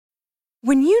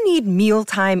When you need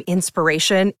mealtime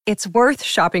inspiration, it's worth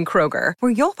shopping Kroger,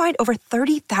 where you'll find over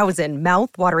 30,000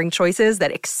 mouth-watering choices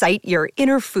that excite your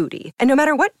inner foodie. And no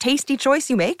matter what tasty choice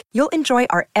you make, you'll enjoy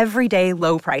our everyday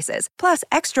low prices, plus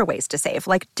extra ways to save,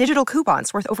 like digital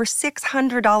coupons worth over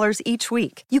 $600 each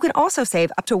week. You can also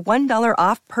save up to $1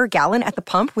 off per gallon at the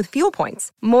pump with fuel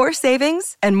points. More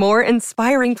savings and more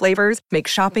inspiring flavors make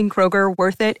shopping Kroger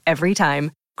worth it every time.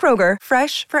 Kroger,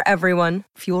 fresh for everyone.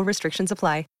 Fuel restrictions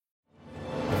apply.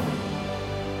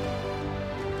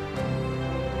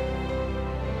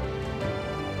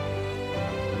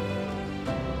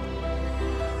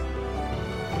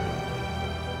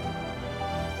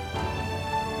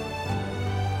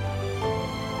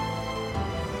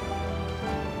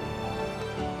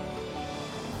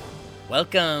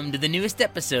 Welcome to the newest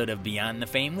episode of Beyond the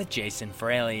Fame with Jason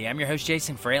Fraley. I'm your host,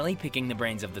 Jason Fraley, picking the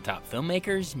brains of the top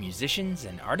filmmakers, musicians,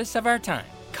 and artists of our time.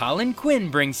 Colin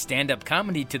Quinn brings stand-up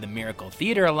comedy to the Miracle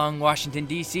Theater along Washington,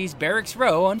 D.C.'s Barracks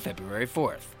Row on February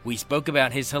 4th. We spoke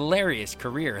about his hilarious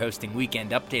career hosting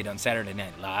Weekend Update on Saturday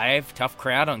Night Live, Tough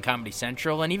Crowd on Comedy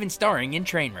Central, and even starring in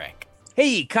Trainwreck.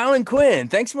 Hey, Colin Quinn,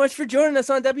 thanks so much for joining us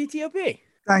on WTOP.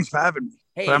 Thanks for having me.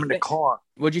 Hey, but I'm in the car.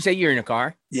 Would you say you're in a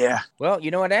car? Yeah. Well,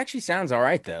 you know, it actually sounds all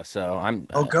right, though. So I'm.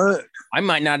 Oh, good. I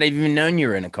might not have even known you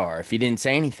were in a car if you didn't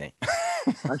say anything.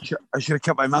 I should have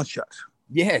kept my mouth shut.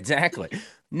 Yeah, exactly.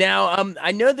 Now,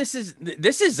 I know this is,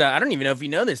 I don't even know if you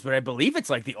know this, but I believe it's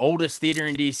like the oldest theater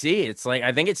in DC. It's like,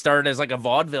 I think it started as like a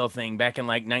vaudeville thing back in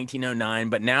like 1909,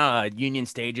 but now Union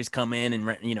Stages come in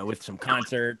and, you know, with some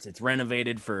concerts, it's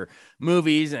renovated for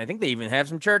movies. And I think they even have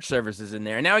some church services in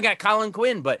there. And now I got Colin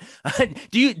Quinn, but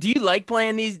do you like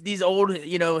playing these old,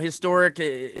 you know, historic,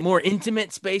 more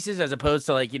intimate spaces as opposed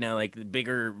to like, you know, like the big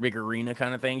arena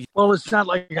kind of things? Well, it's not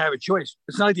like I have a choice.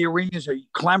 It's not like the arenas are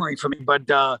clamoring for me, but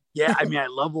yeah, I mean, I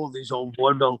love all these old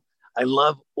vaudeville. I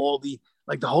love all the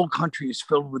whole country is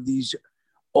filled with these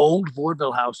old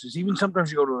vaudeville houses. Even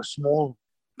sometimes you go to a small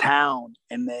town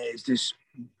and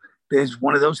there's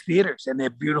one of those theaters and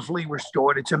they're beautifully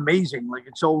restored. It's amazing. Like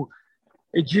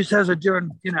it just has a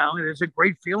different, you know, there's a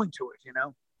great feeling to it, you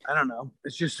know. I don't know.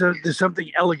 It's just there's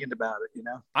something elegant about it, you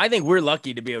know. I think we're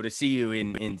lucky to be able to see you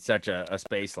in such a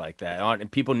space like that.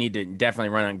 And people need to definitely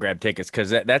run out and grab tickets because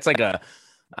that's like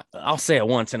I'll say a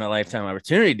once in a lifetime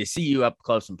opportunity to see you up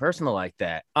close and personal like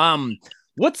that.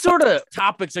 What sort of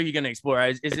topics are you going to explore?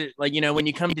 Is it like, you know, when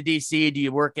you come to DC, do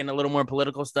you work in a little more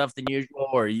political stuff than usual,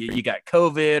 or you got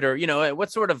COVID, or, you know,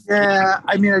 what sort of? Yeah,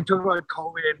 I mean, I talk about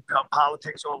COVID and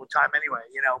politics all the time anyway,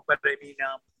 you know, but I mean,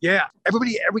 yeah,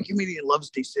 every comedian loves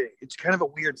DC. It's kind of a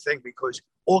weird thing because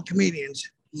all comedians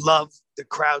love the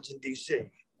crowds in DC.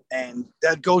 And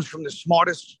that goes from the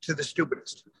smartest to the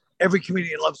stupidest. Every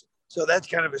comedian loves it. So that's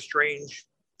kind of a strange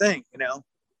thing, you know,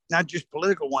 not just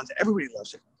political ones. Everybody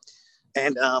loves it.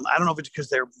 And I don't know if it's because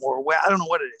they're more aware. I don't know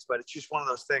what it is, but it's just one of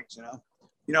those things, you know.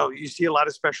 You know, you see a lot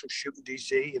of special shoot in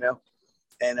DC, you know,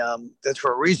 and that's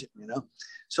for a reason, you know.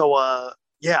 So,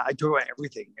 yeah, I talk about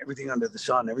everything under the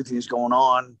sun, everything that's going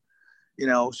on, you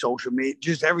know, social media,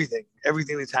 just everything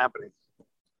that's happening.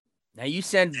 Now, you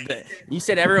said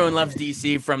everyone loves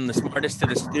DC from the smartest to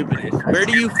the stupidest. Where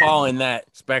do you fall in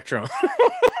that spectrum?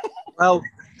 Well,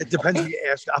 it depends who you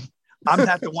ask. I'm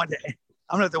not the one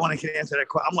that can answer that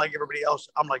question. I'm like everybody else.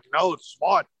 I'm like, no, it's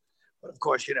smart. But of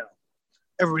course, you know,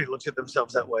 everybody looks at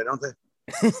themselves that way, don't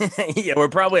they? Yeah, we're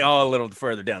probably all a little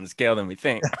further down the scale than we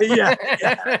think. yeah,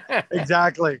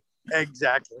 exactly.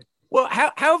 Well,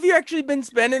 how have you actually been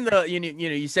spending you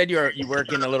know, you said you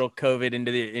work in a little COVID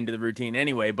into the routine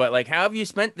anyway, but like, how have you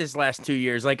spent this last 2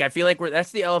 years? Like, I feel like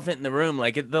that's the elephant in the room.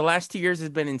 Like, the last 2 years has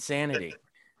been insanity.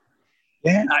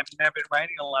 Yeah, I've been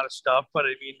writing a lot of stuff, but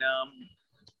I mean,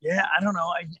 yeah, I don't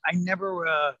know. I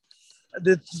never,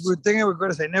 the thing I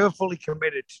regret is I never fully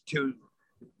committed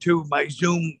to my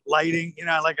Zoom lighting. You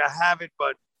know, like I have it,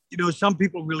 but, you know, some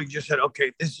people really just said,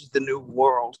 okay, this is the new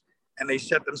world. And they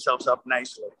set themselves up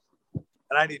nicely.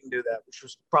 And I didn't do that, which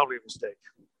was probably a mistake.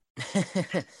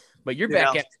 But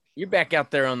you're back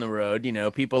out there on the road. You know,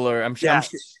 people are,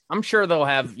 I'm sure they'll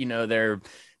have, you know, their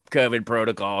COVID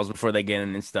protocols before they get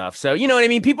in and stuff. So, you know what I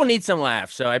mean? People need some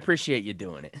laughs. So I appreciate you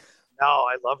doing it. No,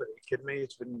 I love it. Are you kidding me?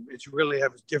 It's really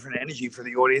have a different energy for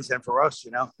the audience and for us,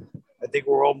 you know. I think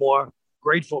we're all more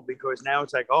grateful because now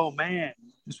it's like, oh man,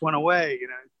 this went away. You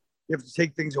know, you have to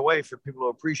take things away for people to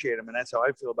appreciate them. And that's how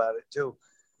I feel about it too.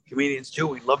 Comedians too.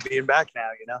 We love being back now,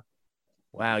 you know.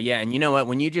 Wow, yeah, and you know what?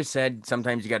 When you just said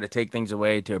sometimes you got to take things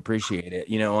away to appreciate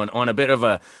it, on a bit of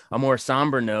a more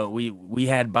somber note, we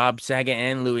had Bob Saget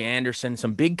and Louis Anderson,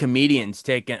 some big comedians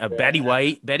taken, Yeah. Betty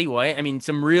White. I mean,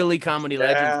 some really comedy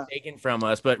legends Yeah. taken from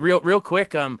us. But real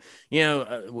quick,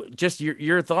 just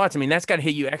your thoughts. I mean, that's got to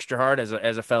hit you extra hard as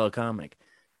a fellow comic.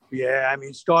 Yeah. I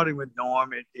mean, starting with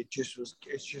Norm, it's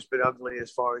just been ugly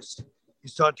as far as you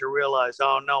start to realize,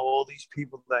 oh no, all these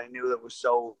people that I knew that were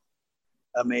so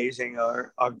amazing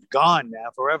are gone now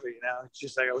forever. It's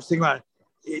just like I was thinking about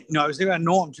it, I was thinking about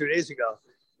Norm 2 days ago,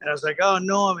 and I was like, oh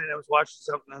Norm, and I was watching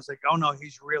something, and I was like, oh no,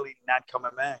 he's really not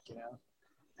coming back.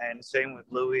 And same with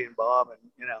Louis and Bob, and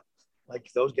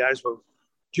like those guys were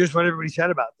just what everybody said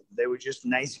about them. They were just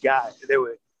nice guys. They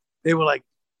were like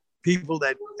people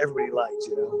that everybody likes.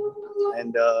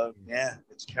 And yeah,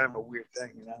 it's kind of a weird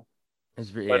thing. But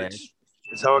Yeah,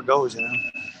 it's how it goes.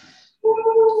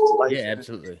 Life, yeah,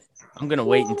 absolutely. I'm gonna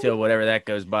wait until whatever that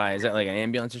goes by. Is that like an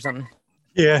ambulance or something?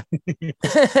 Yeah.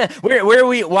 Where are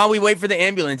we while we wait for the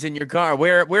ambulance in your car?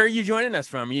 Where are you joining us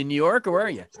from? Are you in New York or where are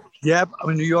you? Yep, I'm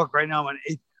in New York right now.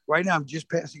 Right now, I'm just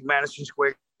passing Madison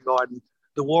Square Garden.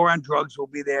 The war on drugs will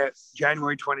be there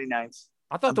January 29th.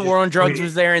 I thought the war on drugs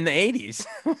was there in the 80s.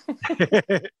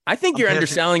 I think you're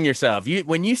underselling yourself.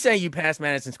 When you say you pass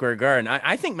Madison Square Garden,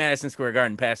 I think Madison Square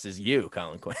Garden passes you,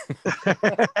 Colin Quinn.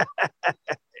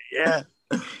 Yeah.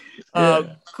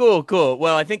 Cool.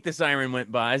 Well, I think the siren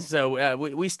went by, so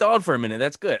we stalled for a minute.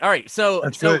 That's good. All right, so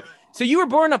you were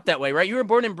born up that way, right? You were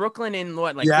born in Brooklyn in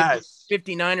what, like yes.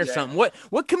 59 or something.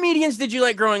 What comedians did you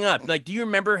like growing up? Like, do you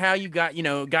remember how you got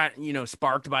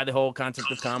sparked by the whole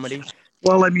concept of comedy?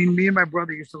 Well, I mean, me and my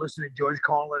brother used to listen to George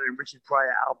Carlin and Richard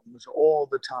Pryor albums all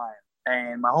the time,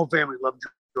 and my whole family loved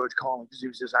George Carlin because he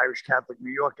was this Irish Catholic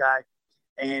New York guy,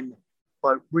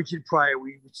 but Richard Pryor,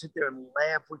 we would sit there and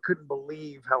laugh. We couldn't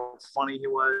believe how funny he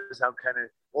was, how kind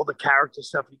of all the character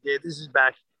stuff he did. This is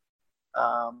back,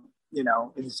 in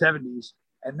the 70s.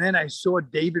 And then I saw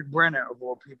David Brenner, of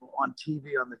all people, on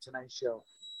TV on The Tonight Show.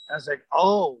 And I was like,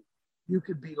 oh, you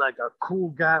could be like a cool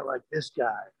guy like this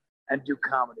guy and do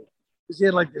comedy. Because he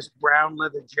had like this brown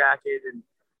leather jacket and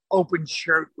open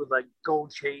shirt with like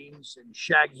gold chains and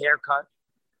shag haircut.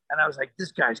 And I was like,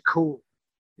 this guy's cool.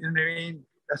 You know what I mean?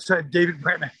 That's David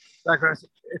Brenner back when I was a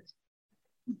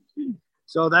kid.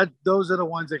 So those are the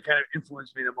ones that kind of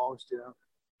influenced me the most.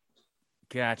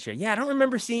 Gotcha. Yeah, I don't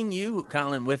remember seeing you,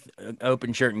 Colin, with an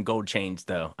open shirt and gold chains,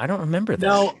 though. I don't remember that.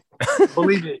 No,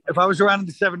 believe me. If I was around in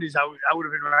the 70s, I would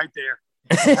have been right there.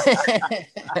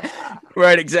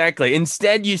 Right, exactly.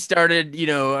 Instead, you started,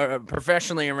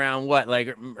 professionally around what,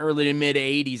 like early to mid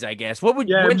 80s, I guess. Mid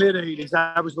 80s.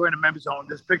 I was wearing a members only.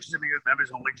 There's pictures of me with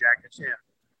members only jackets. Yeah.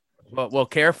 Well,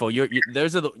 careful.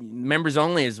 Those are the members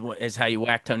only is how you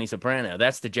whack Tony Soprano.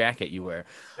 That's the jacket you wear.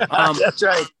 That's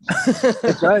right.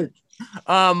 That's right.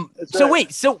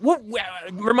 Wait, so what?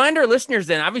 Remind our listeners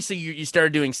then. Obviously, you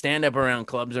started doing stand up around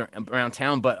clubs around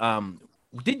town, but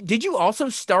did you also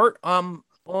start on?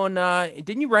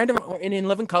 Didn't you write in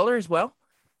Living Color as well?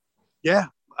 Yeah,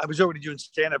 I was already doing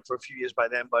stand up for a few years by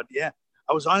then, but yeah,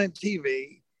 I was on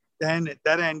TV. Then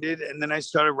that ended, and then I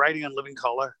started writing on Living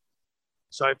Color.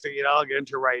 So I figured I'll get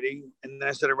into writing, and then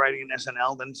I started writing in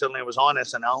SNL. Then suddenly I was on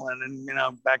SNL, and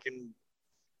then back in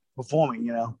performing.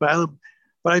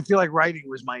 But I feel like writing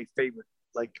was my favorite.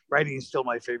 Like writing is still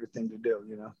my favorite thing to do.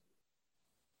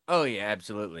 Oh yeah,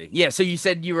 absolutely. Yeah. So you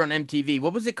said you were on MTV.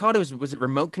 What was it called? Was it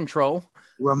Remote Control?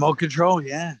 Remote Control.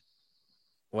 Yeah.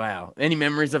 Wow. Any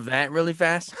memories of that really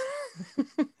fast?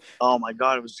 Oh my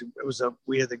God.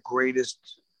 We had the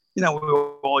greatest, we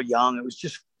were all young. It was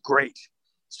just great.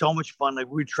 So much fun. Like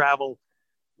we would travel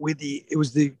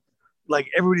like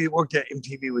everybody that worked at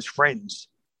MTV was friends.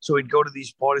 So we'd go to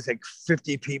these parties, like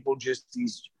 50 people, just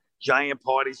these giant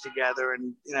parties together.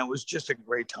 And, it was just a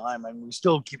great time. And we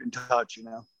still keep in touch.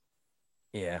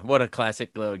 Yeah, what a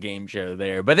classic little game show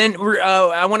there. But then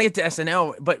I want to get to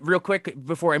SNL, but real quick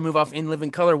before I move off in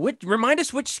Living Color, remind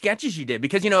us which sketches you did,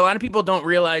 because a lot of people don't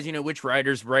realize which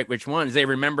writers write which ones. They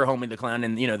remember Homie the Clown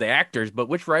and the actors, but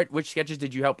which sketches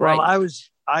did you help write? Well,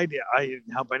 I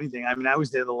didn't help anything. I mean, I was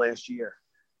there the last year,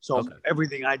 so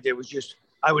everything I did was just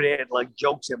I would add like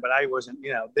jokes in, but I wasn't.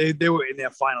 They were in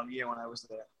their final year when I was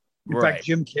there. In fact,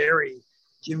 Jim Carrey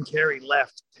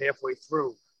left halfway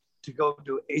through to go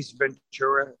do Ace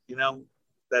Ventura,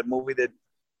 that movie that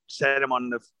set him on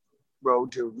the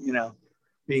road to,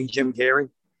 being Jim Carrey.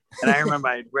 And I remember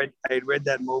I had read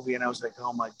that movie and I was like,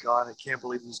 oh my God, I can't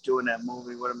believe he's doing that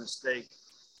movie. What a mistake.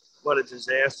 What a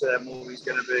disaster that movie's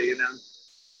going to be,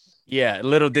 Yeah,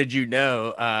 little did you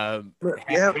know.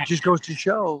 Yeah, it just goes to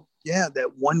show,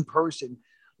 that one person,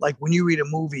 like when you read a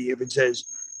movie, if it says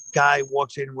guy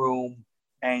walks in room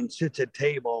and sits at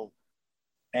table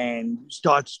and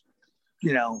starts,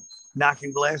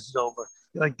 knocking glasses over,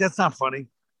 you're like, that's not funny.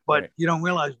 But you don't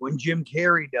realize when Jim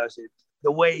Carrey does it,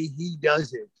 the way he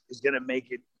does it is going to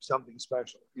make it something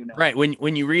special, Right.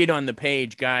 When you read on the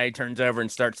page, guy turns over and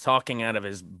starts talking out of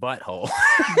his butthole.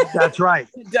 That's right.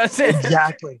 Does it?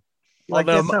 Exactly. Like,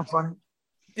 Although, that's not funny.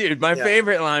 Dude, my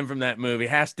favorite line from that movie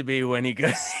has to be when he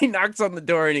knocks on the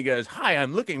door and he goes, "Hi,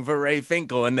 I'm looking for Ray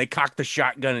Finkel." And they cock the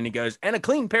shotgun and he goes, "And a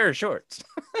clean pair of shorts."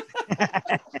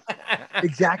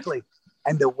 Exactly.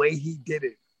 And the way he did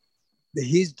it,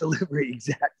 his delivery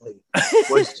exactly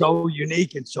was so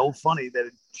unique and so funny that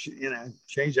it,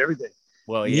 changed everything.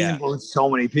 Well, he influenced so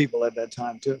many people at that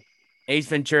time too. Ace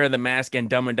Ventura, The Mask, and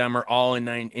Dumb and Dumber all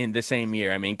in the same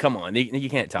year. I mean, come on, you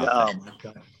can't top that. Oh my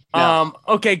God. No.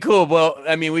 Okay, cool. Well,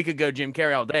 I mean, we could go Jim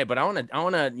Carrey all day, but I want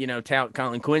to tout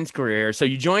Colin Quinn's career. So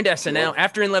you joined SNL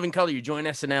after In Living Color. You joined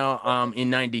SNL in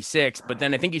 '96, but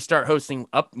then I think you start hosting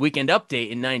Weekend Update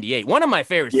in '98. One of my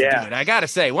favorites. Yeah, to do it. I gotta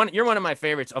say, you're one of my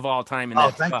favorites of all time.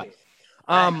 Thank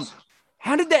you.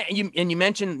 How did that? You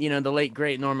mentioned the late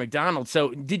great Norm Macdonald.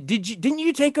 So didn't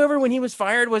you take over when he was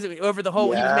fired? Was it over the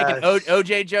whole? He was making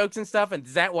OJ jokes and stuff, and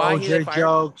is that why he was fired? OJ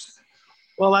jokes.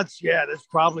 Well, that's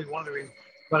probably one of the reasons.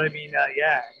 But I mean, and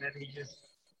then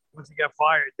once he got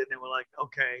fired, then they were like,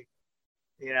 okay,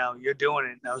 you're doing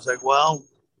it. And I was like, well,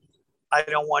 I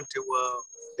don't want to,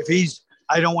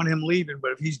 I don't want him leaving,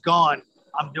 but if he's gone,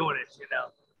 I'm doing it, And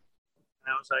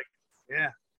I was like, yeah,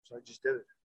 so I just did it.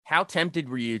 How tempted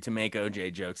were you to make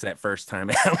OJ jokes that first time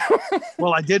out?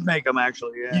 Well, I did make them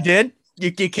actually, yeah. You did?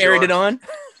 You carried it on?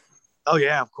 Oh,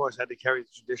 yeah, of course. I had to carry the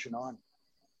tradition on.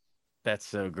 That's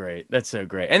so great. That's so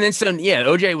great. And then,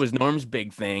 OJ was Norm's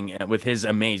big thing with his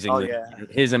amazing,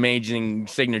 his amazing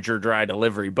signature dry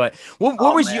delivery. But what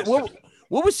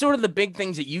was sort of the big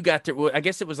things that you got to? I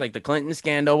guess it was like the Clinton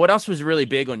scandal. What else was really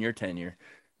big on your tenure?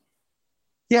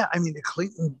 Yeah, I mean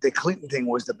the Clinton thing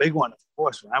was the big one, of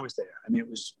course, when I was there. I mean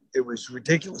it was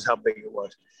ridiculous how big it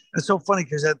was. And it's so funny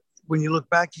because when you look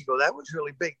back, you go, that was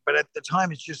really big. But at the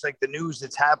time, it's just like the news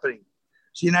that's happening.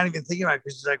 So you're not even thinking about it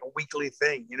because it's like a weekly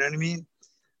thing. You know what I mean?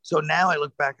 So now I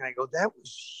look back and I go, that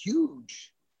was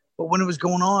huge. But when it was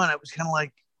going on, I was kind of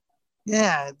like,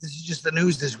 yeah, this is just the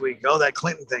news this week. Oh, that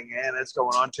Clinton thing. Yeah, that's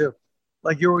going on too.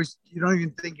 Like you don't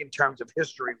even think in terms of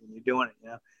history when you're doing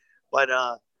it, But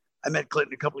I met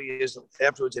Clinton a couple of years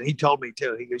afterwards and he told me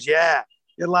too. He goes, yeah,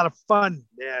 you had a lot of fun.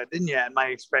 Yeah, didn't you? At my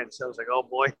expense. I was like, oh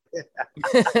boy.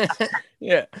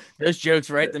 Yeah, those jokes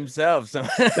write themselves.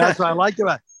 That's what I liked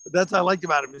about it. That's what I liked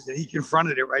about him is that he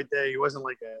confronted it right there. He wasn't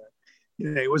like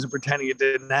he wasn't pretending it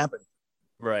didn't happen.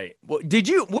 Right. Well, did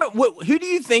you? Who do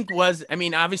you think was? I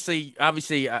mean, obviously,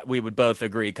 we would both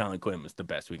agree Colin Quinn was the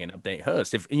best Weekend Update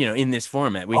host. If in this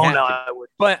format, I would.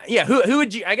 But yeah, who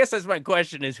would you? I guess that's my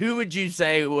question: is who would you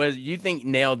say you think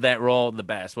nailed that role the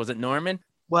best? Was it Norman?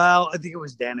 Well, I think it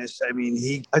was Dennis. I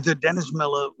mean, I thought Dennis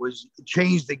Miller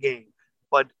changed the game,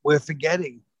 but we're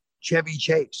forgetting Chevy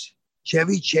Chase.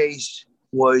 Chevy Chase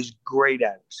was great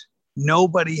at it.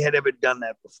 Nobody had ever done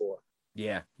that before.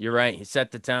 Yeah, you're right. He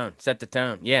set the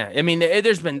tone. Yeah. I mean,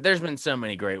 there's been so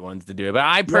many great ones to do it, but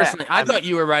I personally, I thought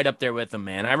you were right up there with them,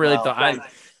 man. I really thought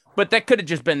but that could have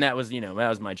just been, that was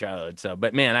my childhood. So,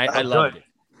 but man, I loved it.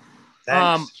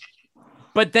 Thanks.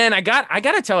 But then I got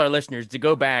to tell our listeners to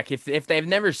go back if they've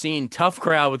never seen Tough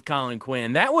Crowd with Colin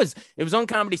Quinn. It was on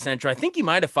Comedy Central. I think you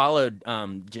might have followed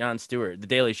Jon Stewart, The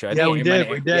Daily Show. We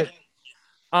did.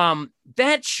 Yeah.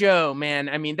 That show, man,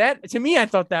 I mean, that to me, I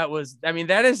thought that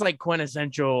is like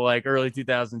quintessential, like early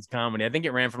 2000s comedy. I think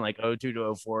it ran from like 02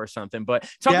 to 04 or something, but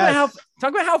talk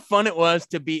about how fun it was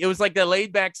to be. It was like the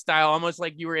laid back style, almost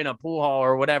like you were in a pool hall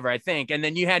or whatever, I think. And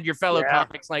then you had your fellow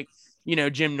comics like,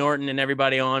 Jim Norton and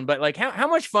everybody on, but like how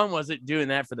much fun was it doing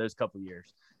that for those couple of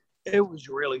years? It was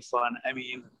really fun. I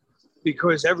mean,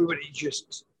 because everybody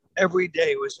every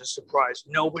day was a surprise.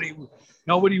 Nobody,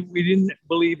 we didn't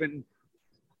believe in,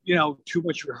 too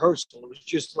much rehearsal. It was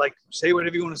just like, say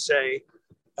whatever you want to say,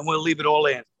 and we'll leave it all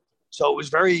in. So it was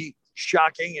very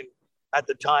shocking and at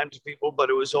the time to people,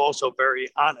 but it was also very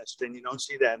honest. And you don't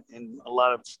see that in a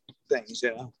lot of things,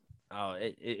 Oh,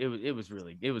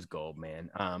 it was gold, man.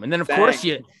 And then of course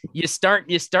you start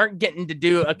getting to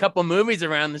do a couple movies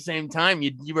around the same time.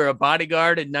 You were a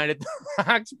bodyguard at Night at the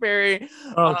Roxbury.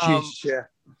 Oh, jeez, yeah.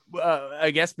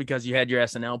 I guess because you had your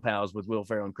SNL pals with Will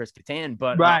Ferrell and Chris Kattan,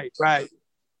 but right.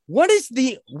 What is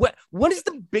the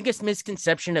biggest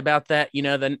misconception about that?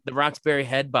 The Roxbury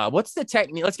head bob. What's the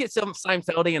technique? Let's get some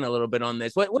Seinfeldian a little bit on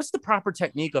this. What's the proper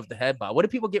technique of the head bob? What do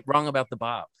people get wrong about the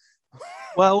bob?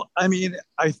 Well, I mean,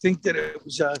 I think that it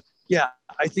was, yeah,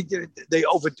 I think that they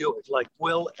overdo it. Like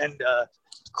Will and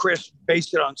Chris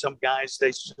based it on some guys.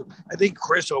 I think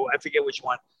Chris, or I forget which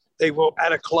one, they were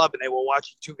at a club and they were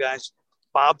watching two guys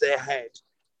bob their heads.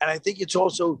 And I think it's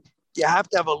also, you have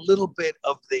to have a little bit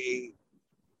of the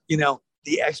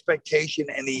expectation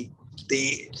and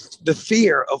the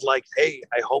fear of like, hey,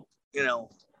 I hope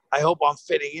I'm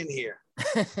fitting in here.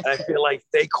 And I feel like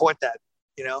they caught that,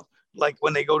 like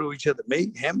when they go to each other,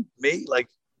 me, him, me, like,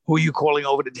 who are you calling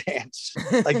over to dance?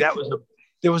 Like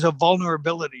there was a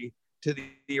vulnerability to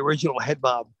the original head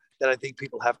bob that I think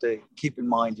people have to keep in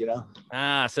mind.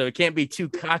 So it can't be too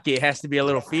cocky. It has to be a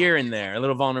little fear in there, a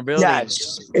little vulnerability.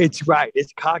 Yes, it's right.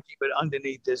 It's cocky, but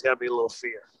underneath there's got to be a little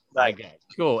fear. Like, okay,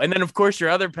 cool. And then of course your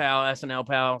other pal, SNL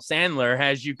pal Sandler,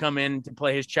 has you come in to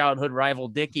play his childhood rival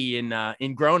Dickie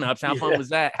in Grown Ups. How fun was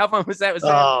that? How fun was that?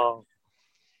 Oh,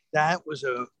 that was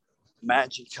a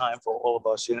magic time for all of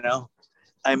us.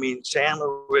 I mean,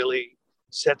 Sandler really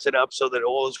sets it up so that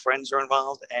all his friends are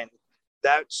involved. And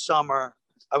that summer,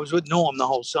 I was with Norm the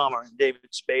whole summer, and David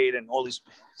Spade and all these.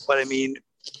 But I mean,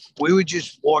 we would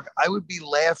just walk. I would be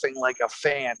laughing like a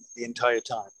fan the entire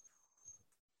time.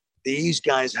 These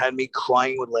guys had me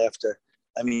crying with laughter.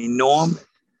 I mean, Norm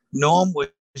was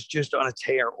just on a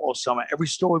tear all summer. Every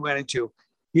store we went into,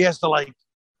 he has to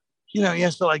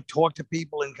talk to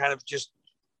people and kind of just,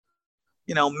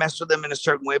 mess with them in a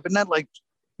certain way, but not like,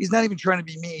 he's not even trying to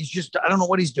be me. He's just, I don't know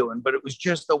what he's doing, but it was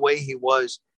just the way he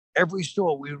was. Every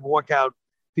store we would walk out,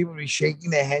 people would be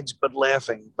shaking their heads, but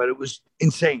laughing, but it was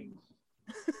insane.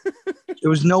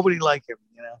 There was nobody like him.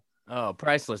 Oh,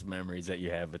 priceless memories that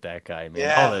you have with that guy, man.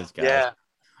 Yeah, All those guys. Yeah.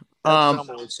 That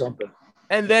summer was something.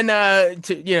 And then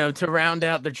to round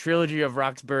out the trilogy of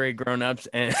Roxbury Grown-Ups,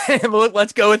 and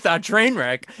let's go with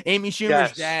Trainwreck. Amy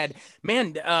Schumer's dad,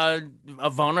 man, a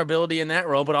vulnerability in that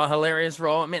role, but a hilarious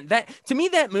role. Man, to me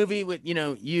that movie with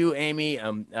you, Amy,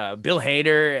 Bill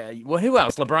Hader, who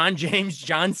else? LeBron James,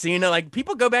 John Cena. Like,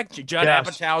 people go back to Judd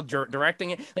Apatow directing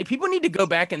it. Like, people need to go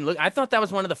back and look. I thought that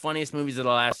was one of the funniest movies of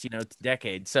the last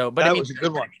decade. So, but that was a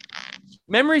good one.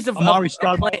 Memories of Amari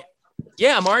Stoudemire.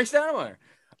 Yeah, Amari Stoudemire.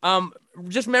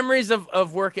 Just memories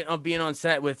of working, of being on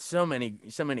set with so many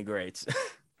greats.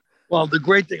 Well, the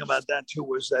great thing about that too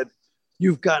was that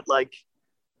you've got like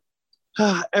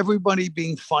everybody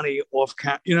being funny off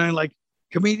camera. Like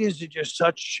comedians are just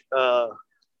such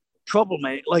trouble,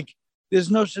 mate. Like there's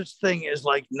no such thing as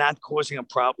like not causing a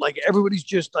problem. Like everybody's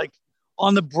just like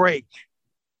on the break.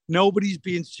 Nobody's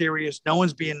being serious. No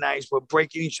one's being nice. We're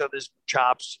breaking each other's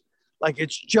chops. Like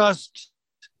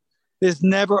there's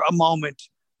never a moment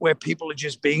where people are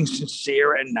just being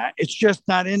sincere, and it's just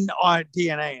not in our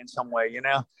DNA in some way,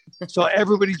 So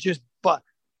everybody's just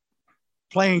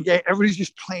playing gay. Everybody's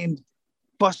just playing,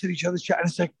 busting each other's chat. And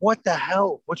it's like, what the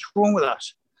hell? What's wrong with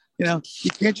us? You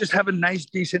can't just have a nice,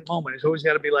 decent moment. It's always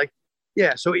got to be like,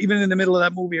 yeah. So even in the middle of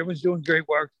that movie, everyone's doing great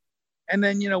work. And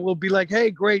then, we'll be like,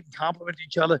 hey, great, and compliment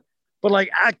each other. But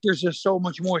like actors are so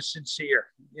much more sincere,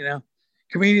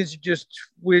 Comedians are just,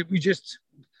 we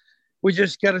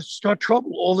just got to start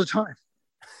trouble all the time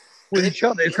with each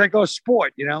other. It's like our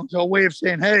sport, It's a way of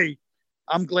saying, hey,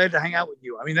 I'm glad to hang out with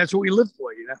you. I mean, that's what we live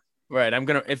for, Right. I'm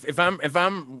gonna if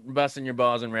I'm busting your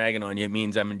balls and ragging on you, it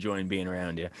means I'm enjoying being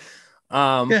around you.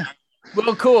 Yeah.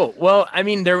 Well, cool. Well, I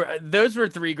mean, those were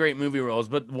three great movie roles,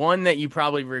 but one that you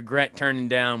probably regret turning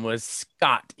down was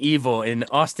Scott Evil in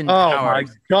Austin Powers.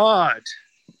 Oh my God.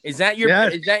 Is that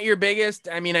your biggest?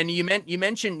 I mean, I know you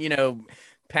mentioned,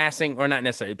 passing, or not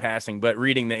necessarily passing, but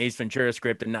reading the Ace Ventura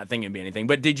script and not thinking it'd be anything.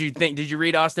 But did you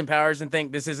read Austin Powers and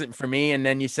think this isn't for me? And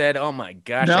then you said, oh my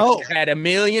gosh, no, I had $1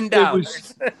 million.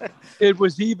 It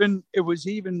was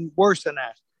even worse than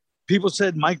that. People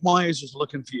said Mike Myers is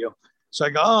looking for you. So I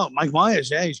go, oh, Mike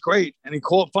Myers, yeah, he's great. And he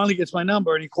finally gets my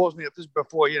number and he calls me up. This is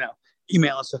before,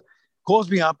 email and stuff. Calls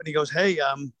me up and he goes, hey,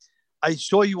 I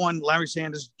saw you on Larry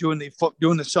Sanders doing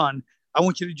the Sun. I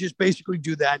want you to just basically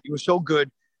do that. You were so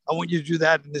good. I want you to do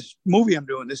that in this movie I'm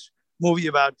doing. This movie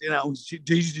about, he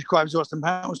describes Austin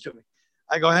Powers to me.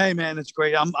 I go, hey man, it's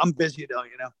great. I'm busy though,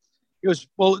 He goes,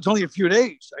 well, it's only a few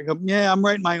days. I go, yeah, I'm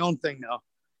writing my own thing now.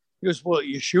 He goes, well,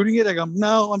 you're shooting it? I go,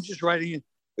 no, I'm just writing it.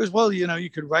 He goes, well, you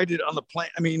could write it on the plane.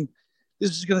 I mean,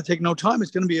 this is going to take no time.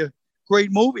 It's going to be a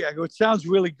great movie. I go, it sounds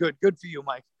really good. Good for you,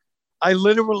 Mike. I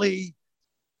literally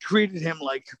treated him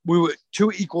like we were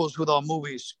two equals with our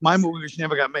movies. My movie, which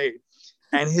never got made,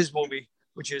 and his movie,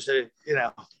 which is an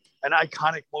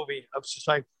iconic movie of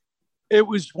society. It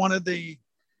was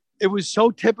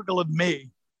so typical of me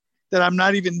that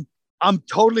I'm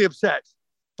totally upset,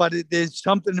 but there's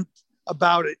something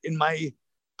about it in my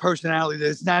personality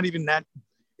that's not even that.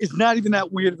 it's not even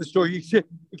that weird of a story,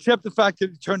 except the fact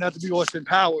that it turned out to be Austin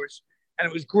Powers, and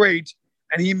it was great,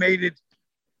 and he made it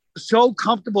so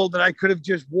comfortable that I could have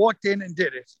just walked in and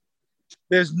did it.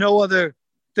 There's no other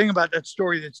thing about that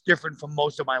story that's different from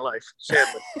most of my life,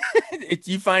 sadly.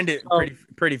 You find it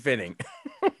pretty fitting.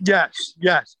 Yes.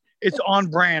 It's on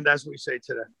brand, as we say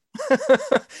today.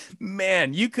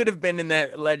 Man, you could have been in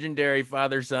that legendary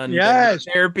father-son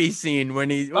therapy scene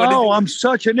when I'm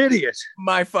such an idiot.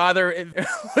 My father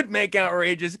would make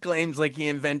outrageous claims like he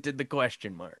invented the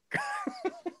question mark.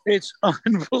 It's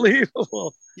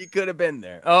unbelievable. You could have been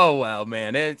there. Oh wow,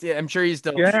 man! I'm sure you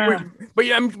still. Yeah.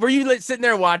 Were you sitting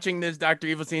there watching this Dr.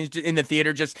 Evil scenes in the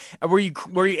theater? Just were you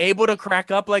able to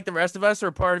crack up like the rest of us,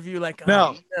 or part of you like?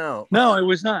 Oh, no, it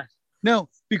was not. No,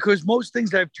 because most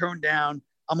things I've turned down,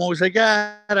 I'm always like,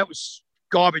 that was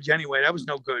garbage anyway. That was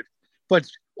no good. But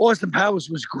Austin Powers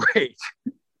was great.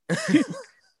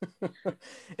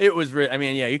 It was. I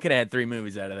mean, yeah, you could have had 3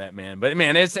 movies out of that, man. But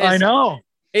man, I know.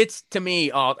 It's to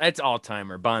me it's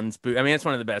all-timer Bond spoof. I mean, it's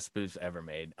one of the best spoofs ever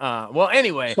made. Well,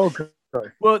 anyway. So good.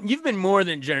 Well, you've been more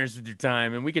than generous with your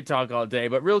time, and we could talk all day.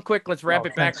 But real quick, let's wrap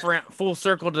it back full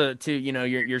circle to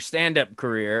your stand-up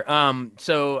career.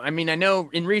 So I mean, I know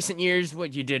in recent years,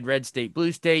 what you did, Red State,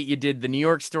 Blue State, you did the New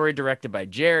York Story, directed by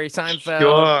Jerry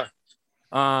Seinfeld.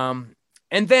 Sure.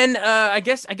 And then I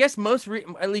guess at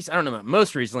least I don't know about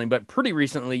most recently, but pretty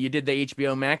recently you did the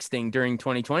HBO Max thing during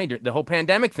 2020, the whole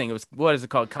pandemic thing. It was, what is it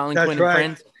called? Colin Quinn and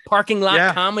Friends parking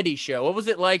lot comedy show. What was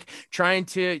it like trying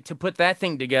to put that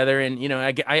thing together? And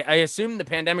I assume the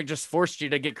pandemic just forced you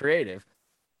to get creative.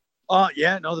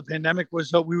 The pandemic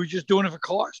was we were just doing it for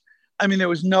cars. I mean, there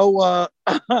was no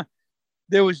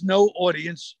there was no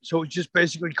audience, so it was just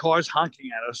basically cars honking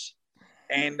at us,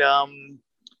 and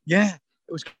it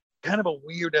was kind of a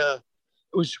weird it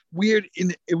was weird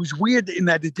in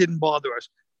that it didn't bother us,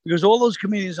 because all those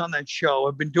comedians on that show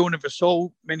have been doing it for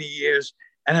so many years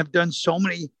and have done so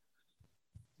many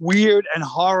weird and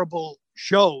horrible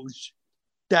shows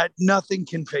that nothing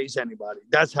can faze anybody.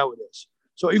 That's how it is.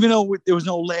 So even though there was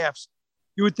no laughs,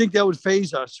 you would think that would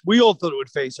faze us. We all thought it would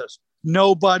faze us.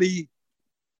 Nobody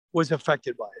was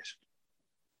affected by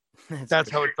it. That's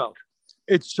how it felt.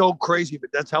 It's so crazy,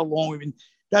 but that's how long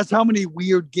that's how many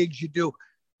weird gigs you do.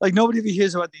 Like, nobody ever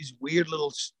hears about these weird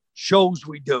little shows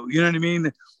we do. You know what I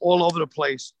mean? All over the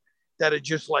place, that are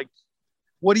just like,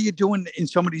 what are you doing in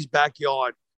somebody's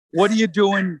backyard? What are you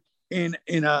doing in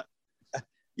a,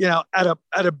 at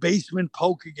a basement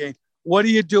poker game? What are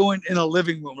you doing in a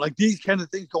living room? Like, these kind of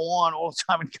things go on all the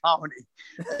time in comedy,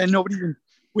 and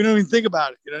we don't even think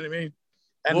about it. You know what I mean?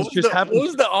 And what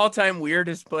was the all-time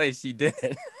weirdest place you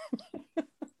did?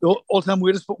 All-time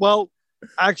weirdest, well,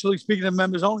 actually, speaking of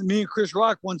members only, me and Chris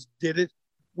Rock once did it,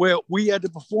 where we had to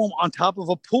perform on top of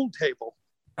a pool table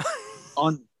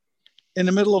in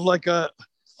the middle of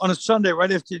on a Sunday,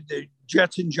 right after the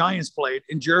Jets and Giants played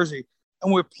in Jersey,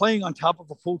 and we're playing on top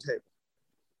of a pool table.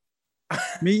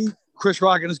 Me, Chris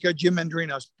Rock, and this guy Jim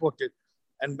Mendrinos booked it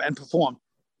and performed,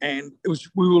 and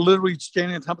we were literally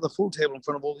standing on top of the pool table in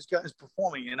front of all these guys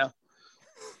performing.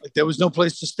 Like, there was no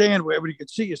place to stand where everybody could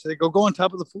see us. So they go on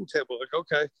top of the pool table. Like,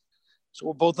 okay. So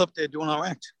we're both up there doing our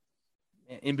act.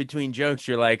 In between jokes,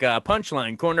 you're like,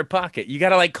 punchline, corner pocket. You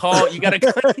gotta call. You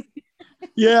gotta.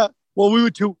 Yeah. Well, we were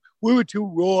too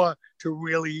raw to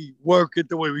really work it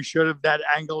the way we should have. That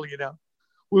angle,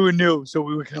 we were new, so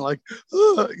we were kind of like,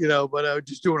 but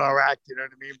just doing our act. You know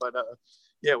what I mean? But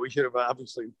we should have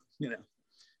obviously, a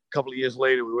couple of years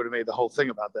later, we would have made the whole thing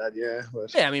about that. Yeah.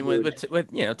 But, I mean,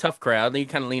 with tough crowd, you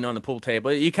kind of lean on the pool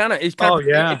table.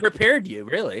 It prepared you,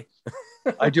 really.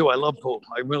 I do. I love pool.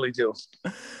 I really do.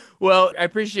 Well, I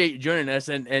appreciate you joining us.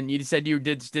 And you said you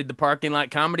did the parking lot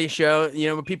comedy show,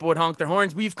 where people would honk their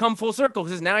horns. We've come full circle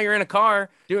because now you're in a car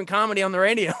doing comedy on the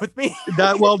radio with me.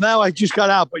 Now I just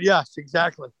got out, but yes,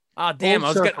 exactly. Oh, damn.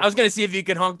 I was going to see if you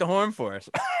could honk the horn for us.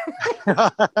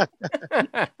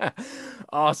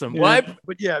 Awesome.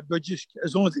 Yeah, but just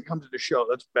as long as they come to the show,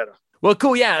 that's better. Well,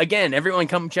 cool. Yeah. Again, everyone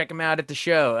come check him out at the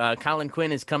show. Colin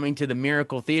Quinn is coming to the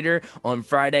Miracle Theater on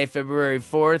Friday, February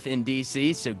 4th in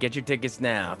DC. So get your tickets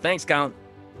now. Thanks, Colin.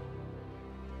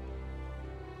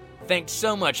 Thanks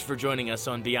so much for joining us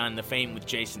on Beyond the Fame with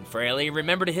Jason Fraley.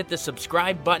 Remember to hit the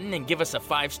subscribe button and give us a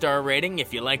 5-star rating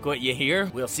if you like what you hear.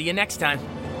 We'll see you next time.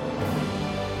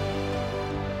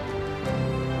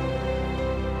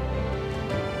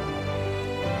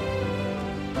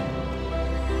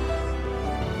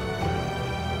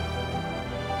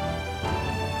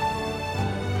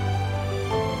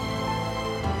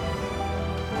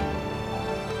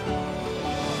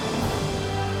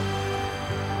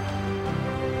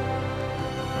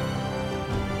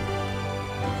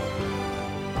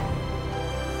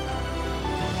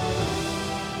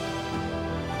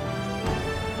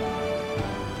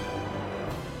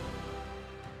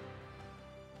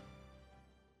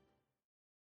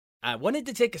 I wanted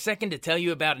to take a second to tell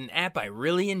you about an app I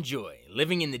really enjoy.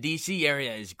 Living in the DC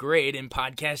area is great, and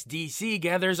Podcast DC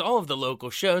gathers all of the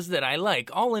local shows that I like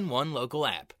all in one local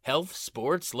app. Health,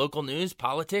 sports, local news,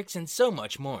 politics, and so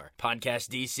much more. Podcast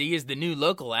DC is the new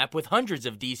local app with hundreds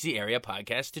of DC area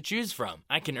podcasts to choose from.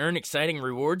 I can earn exciting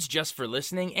rewards just for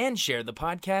listening and share the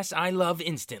podcasts I love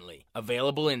instantly.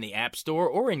 Available in the App Store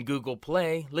or in Google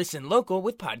Play, listen local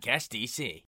with Podcast DC.